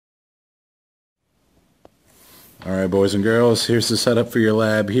Alright, boys and girls, here's the setup for your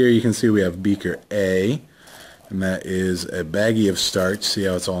lab. Here you can see we have beaker A, and that is a baggie of starch. See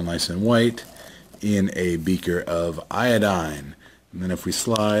how it's all nice and white in a beaker of iodine. And then if we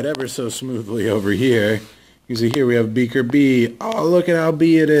slide ever so smoothly over here, you see here we have beaker B. Oh, look at how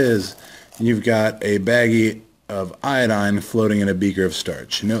B it is. And you've got a baggie of iodine floating in a beaker of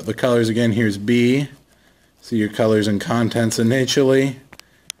starch. Note the colors again. Here's B. See your colors and contents initially.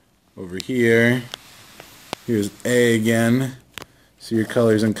 Over here. Here's A again. See your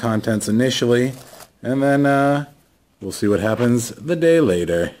colors and contents initially. And then we'll see what happens the day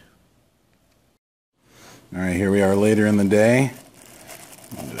later. Alright, here we are later in the day.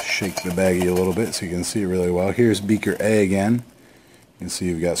 I'll just shake the baggie a little bit so you can see it really well. Here's beaker A again. You can see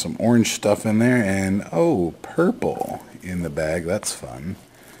you've got some orange stuff in there and, oh, purple in the bag. That's fun.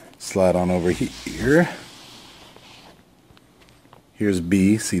 Slide on over here. Here's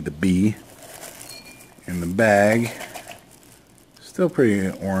B. See the B in the bag. Still pretty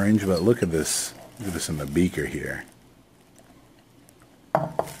orange, but look at this. Look at this in the beaker here.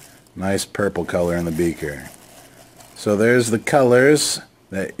 Nice purple color in the beaker. So there's the colors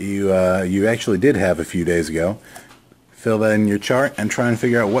that you actually did have a few days ago. Fill that in your chart and try and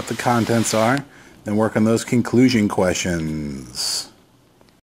figure out what the contents are. Then work on those conclusion questions.